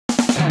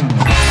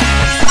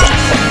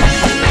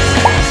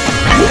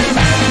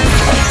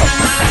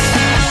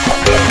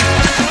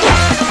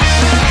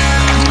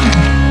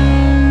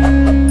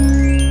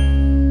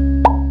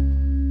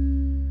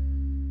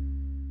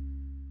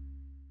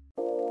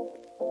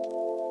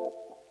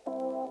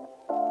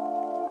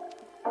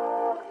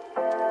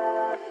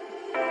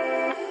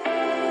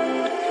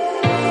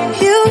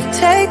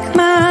take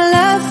my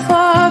love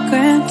for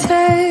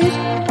granted.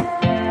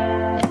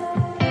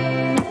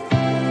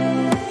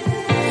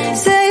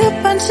 Say a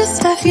bunch of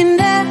stuff you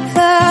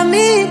never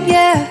mean,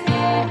 yeah.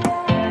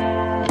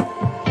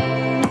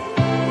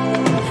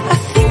 I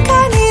think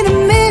I need a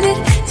minute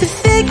to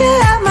figure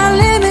out my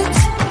limits.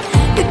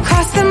 You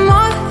cross them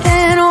more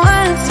than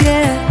once,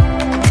 yeah.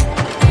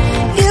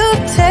 You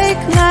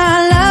take my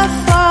love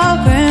for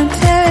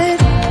granted.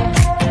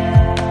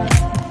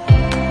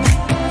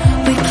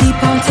 We keep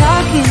on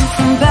talking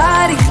from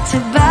body to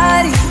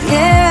body,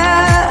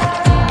 yeah.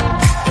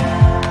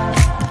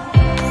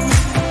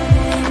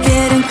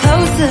 Getting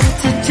closer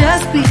to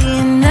just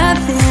being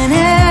nothing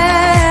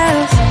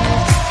else.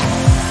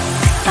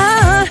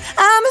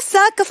 I'm a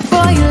sucker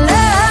for your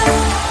love,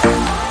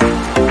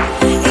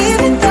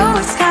 even though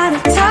it's kind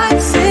of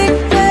toxic,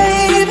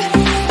 babe.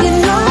 You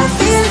know I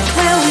feel it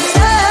when we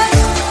touch.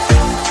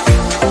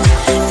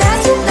 That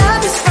your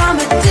love is from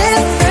a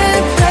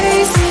different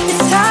place.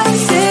 It's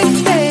toxic,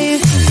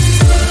 babe.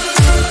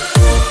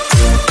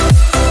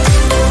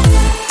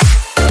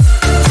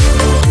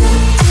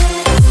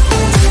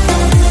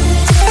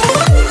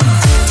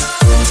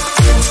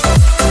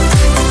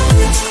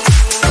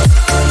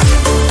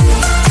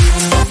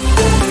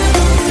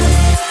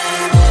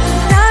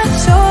 Not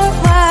sure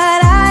what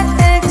I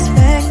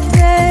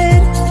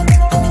expected.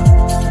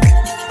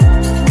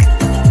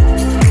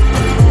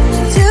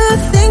 To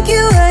think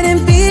you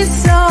wouldn't be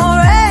so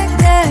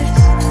reckless.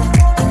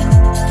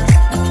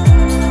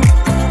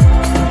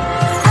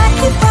 I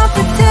keep on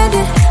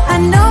pretending I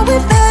know we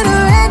better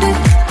end it.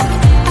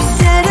 I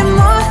said it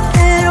more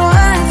than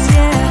once,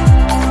 yeah.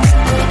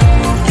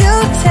 You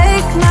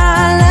take my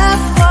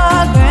love for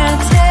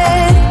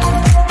granted.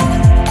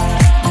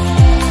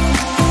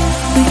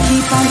 We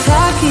keep on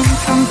talking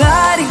from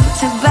body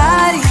to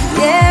body,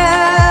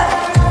 yeah.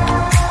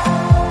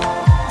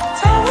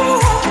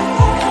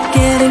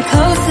 Getting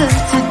closer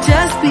to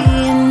just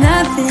being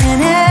nothing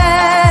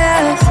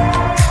else.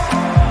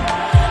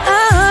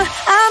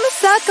 I'm a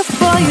sucker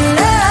for your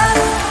love,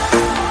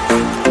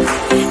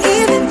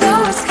 even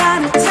though it's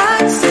kind of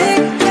toxic,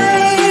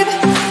 babe.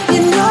 You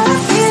know I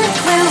feel it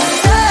when we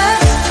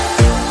touch.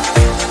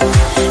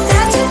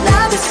 That your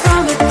love is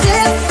from a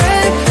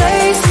different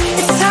place.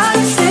 It's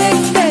toxic,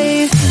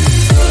 babe.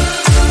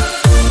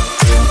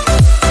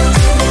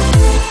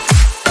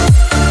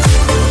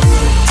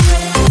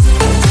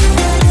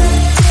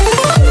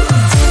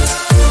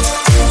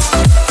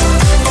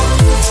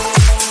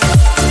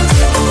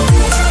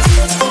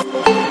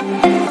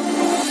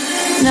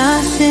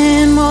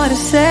 Nothing more to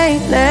say,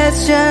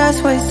 let's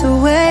just waste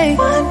away.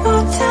 One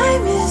more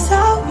time is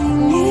all we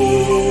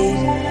need.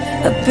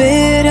 A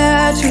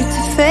bitter truth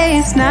to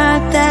face,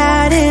 not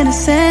that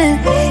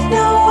innocent. We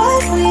know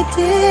what we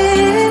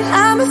did.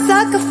 I'm a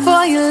sucker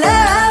for your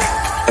love,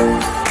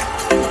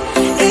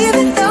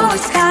 even though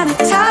it's kind of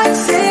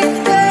toxic,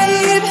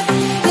 babe.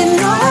 You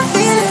know I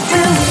feel it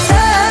when we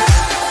touch.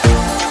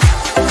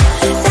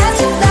 That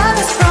your love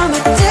is from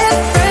a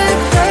different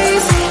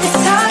place. It's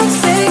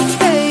toxic,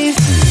 babe.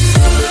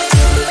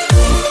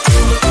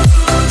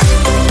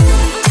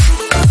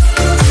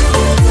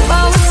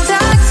 Oh, it's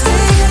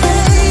toxic,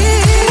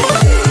 babe.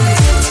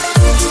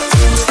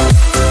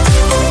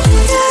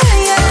 Yeah,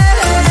 yeah.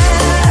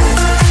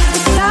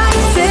 It's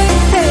toxic,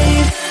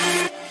 babe.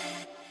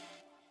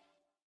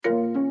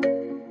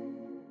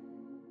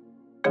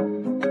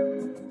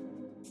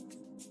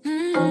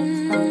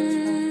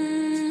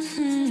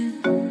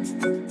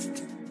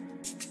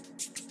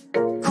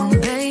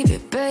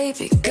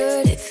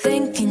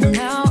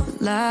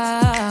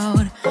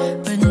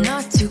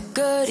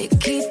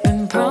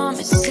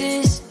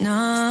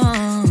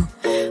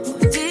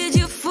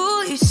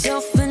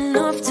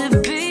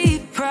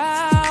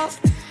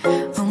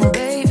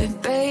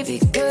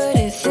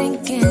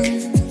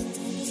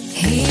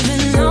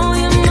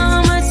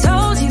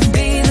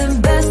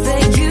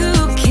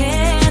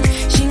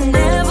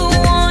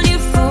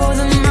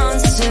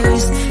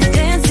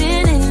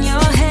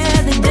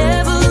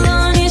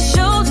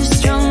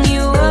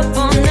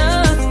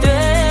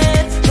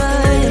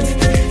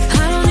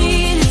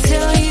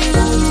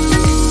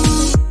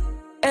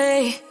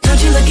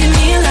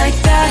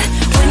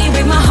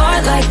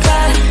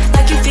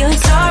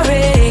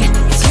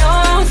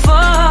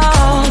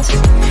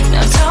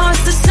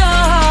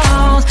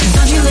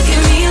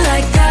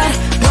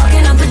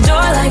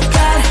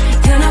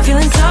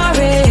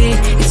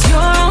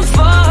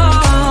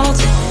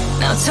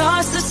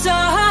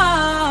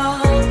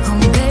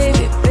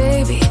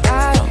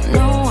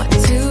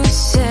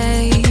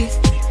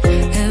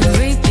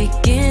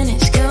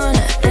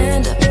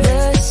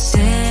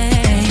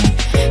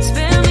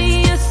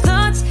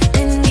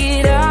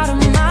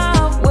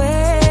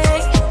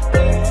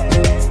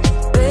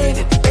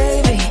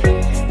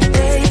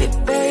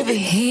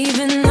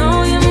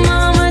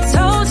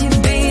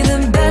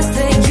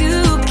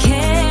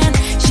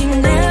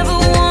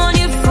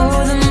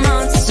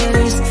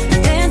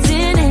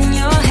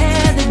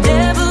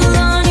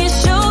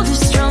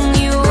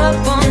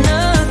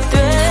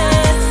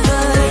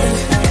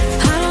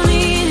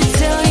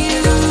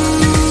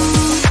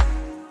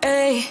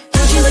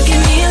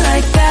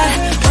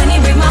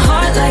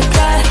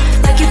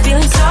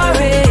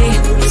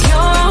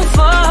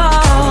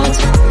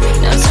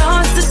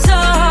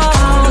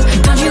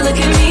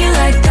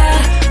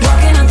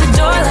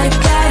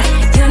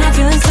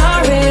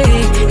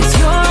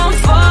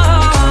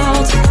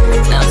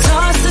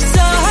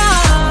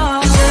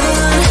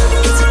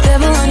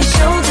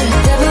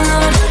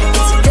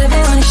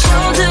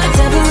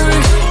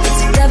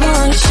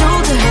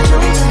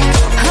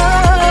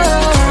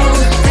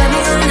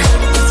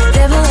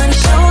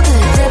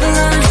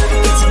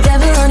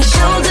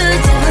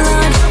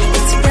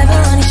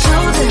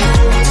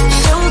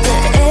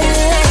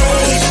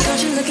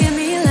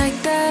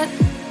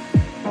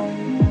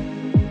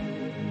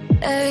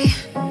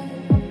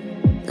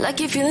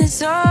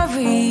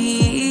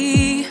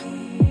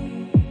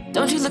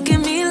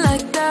 at me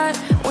like that?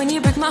 When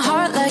you break my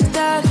heart like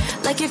that,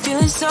 like you're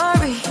feeling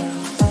sorry,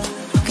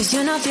 'cause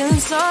you're not feeling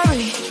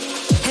sorry.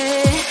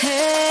 Hey,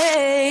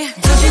 hey,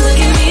 don't you look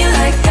at me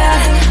like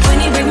that? When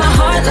you break my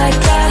heart like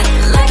that,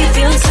 like you're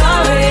feeling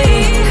sorry.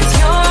 It's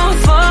your own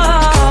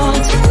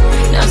fault.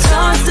 Now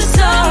toss the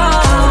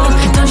soul.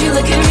 Don't you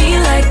look at me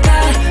like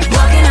that?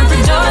 Walking out the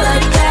door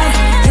like that.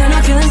 You're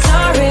not feeling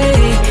sorry.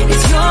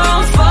 It's your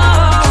own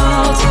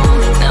fault.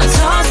 Now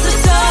toss the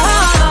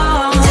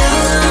soul.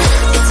 Devil on,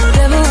 it's a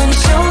devil on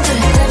your shoulder.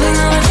 Devil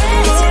on,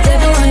 it's a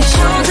devil on your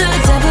shoulder.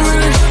 Devil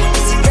on,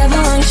 it's a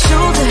devil on your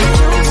shoulder.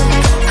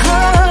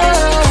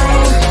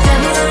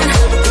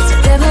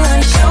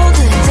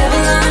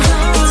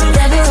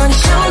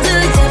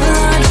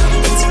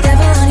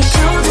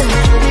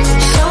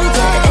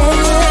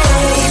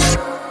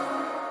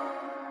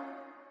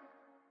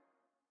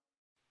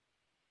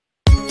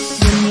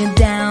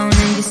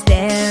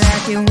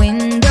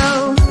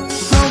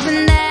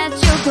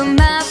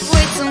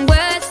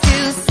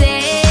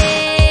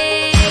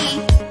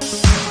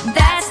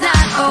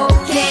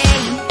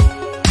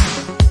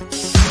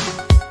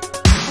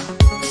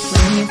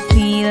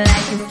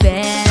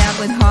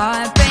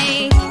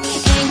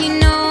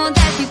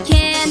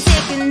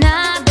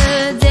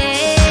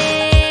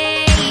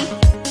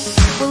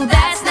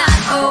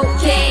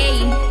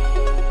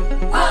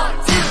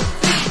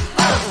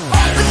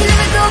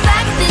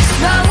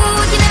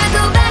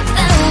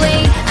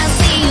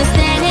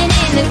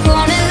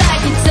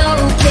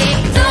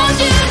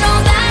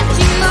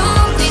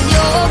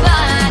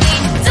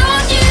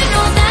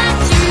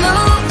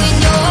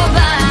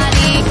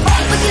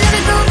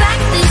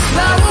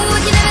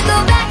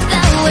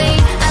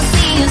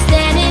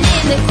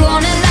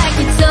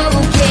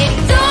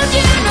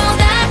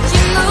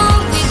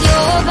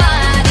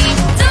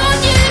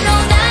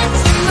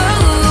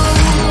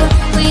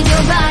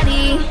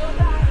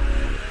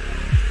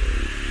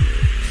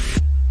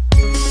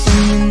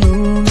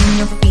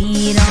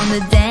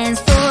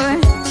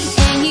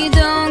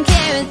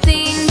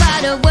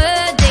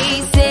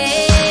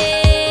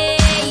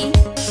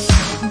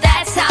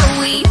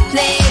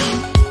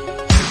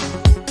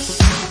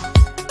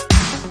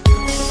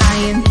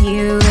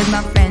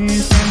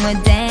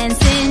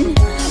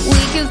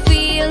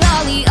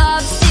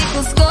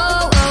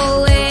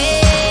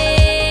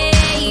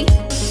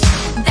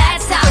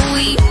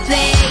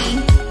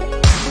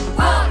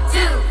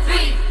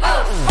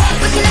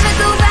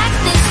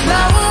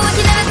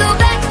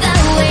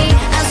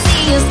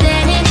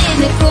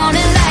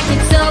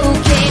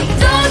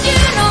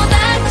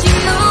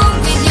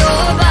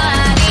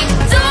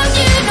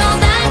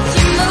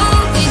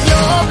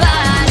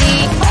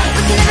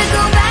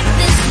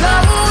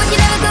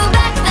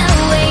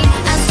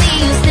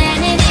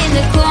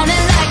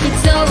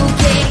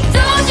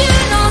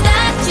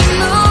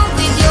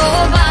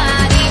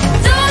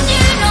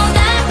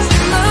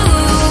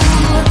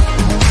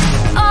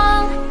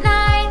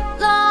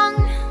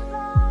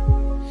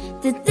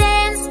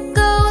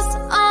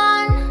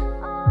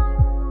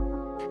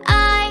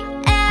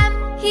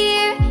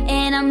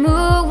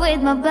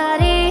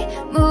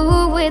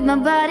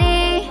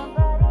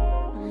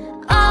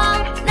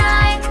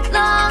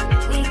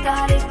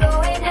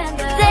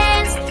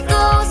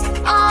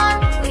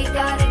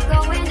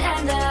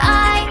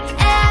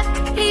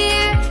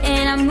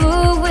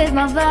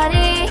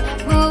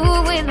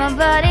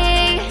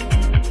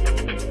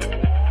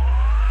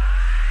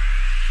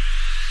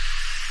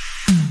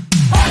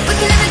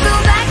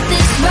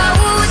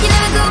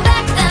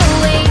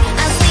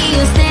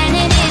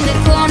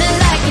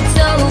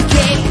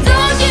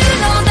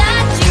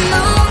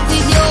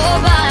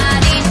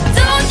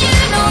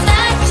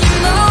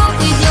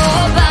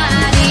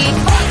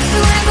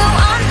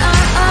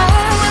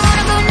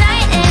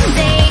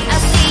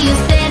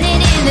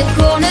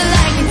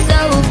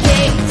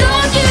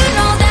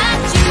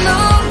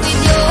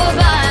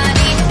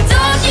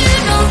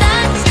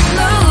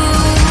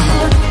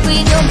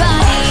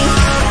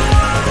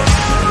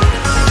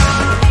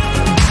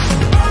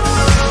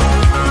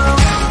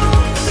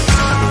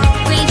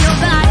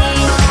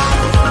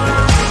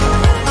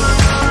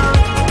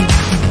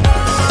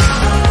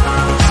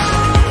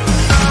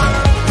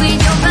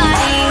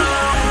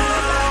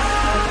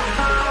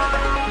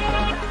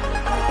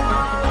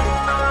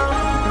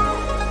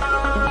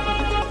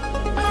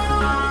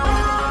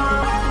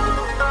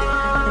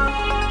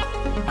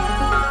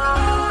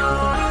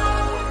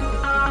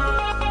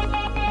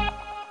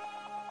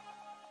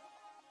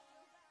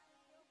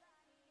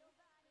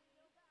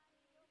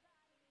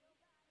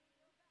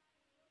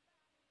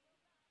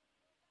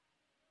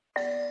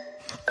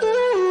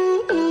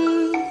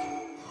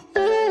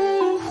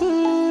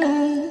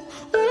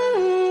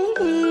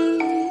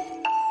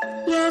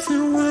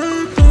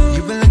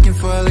 You've been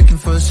looking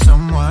for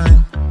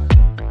someone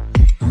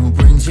who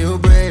brings you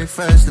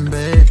breakfast in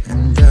bed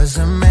and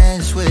doesn't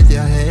mess with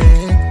your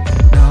head.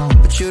 No,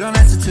 but you don't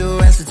answer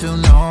to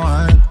no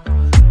one,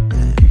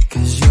 yeah,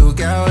 'cause you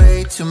got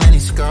way too many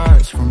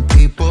scars from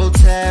people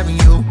tearing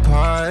you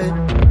apart.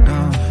 No,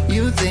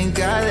 you think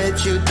I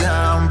let you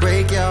down,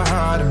 break your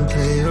heart and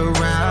play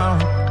around,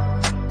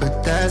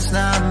 but that's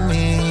not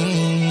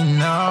me,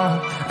 no.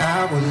 I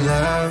will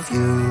love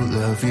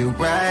you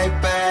right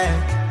back,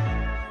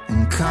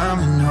 and come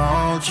and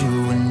hold you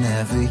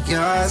whenever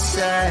you're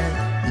sad.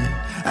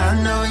 I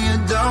know you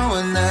don't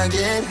wanna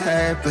get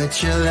hurt, but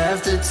you'll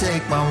have to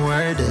take my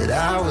word that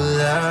I will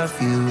love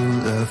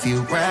you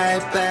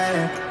right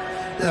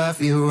back,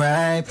 love you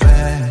right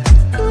back.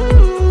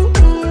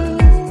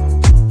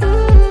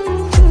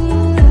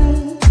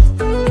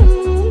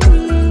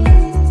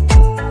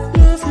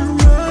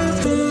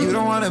 You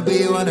don't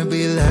wanna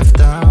be left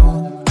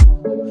out.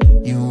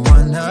 You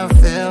wanna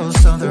feel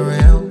something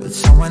real with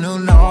someone who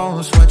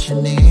knows what you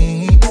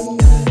need.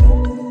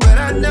 But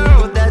I know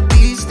that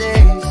these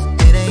days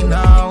it ain't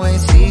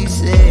always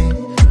easy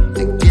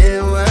to get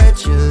what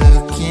you're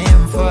looking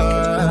for.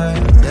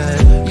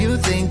 Yeah. You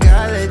think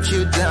I let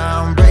you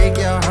down, break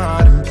your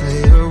heart and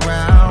play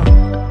around,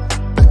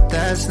 but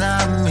that's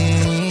not me,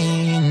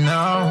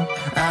 no.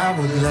 I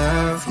will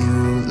love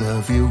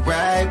you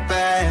right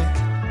back,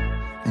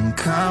 and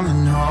come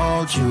and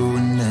hold you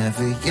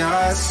whenever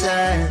you're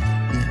sad.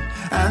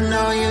 I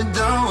know you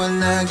don't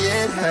wanna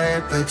get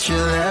hurt, but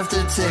you'll have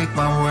to take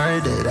my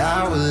word that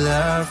I will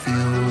love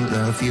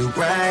you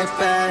right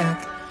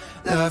back,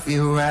 love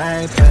you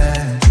right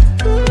back.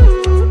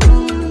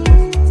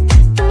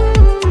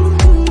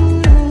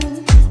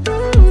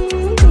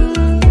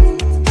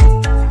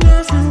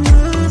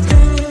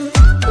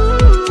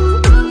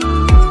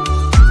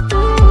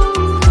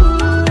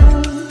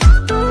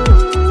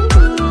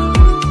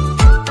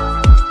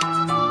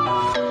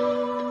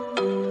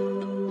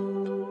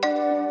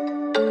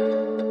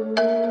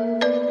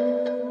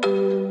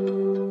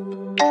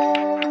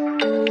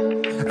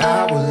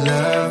 I will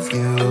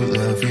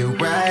love you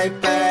right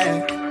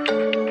back,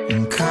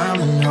 and come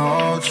and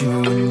hold you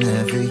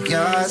whenever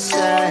you're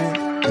sad.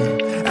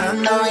 I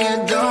know you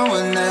don't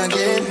wanna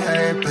get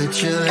hurt, but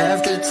you'll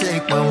have to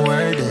take my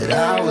word that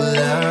I will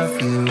love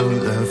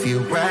you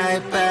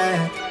right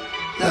back,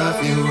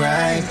 love you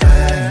right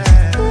back.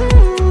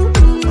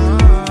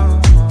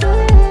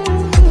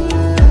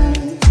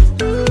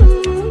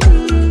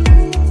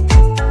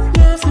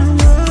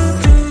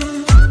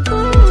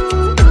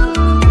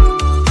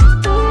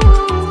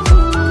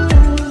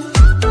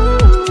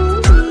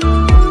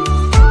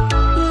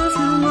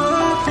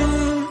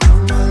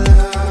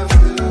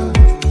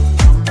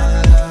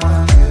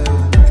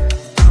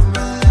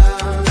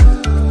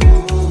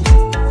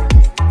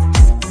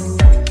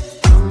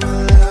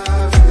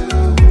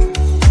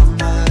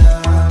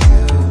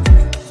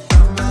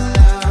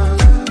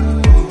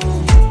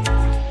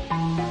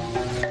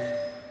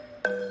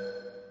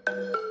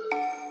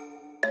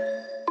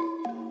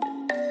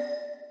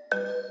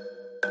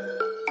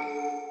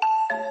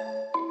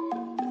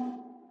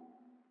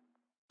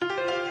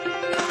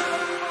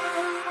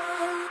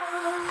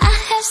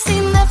 I've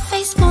seen that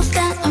face more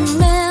than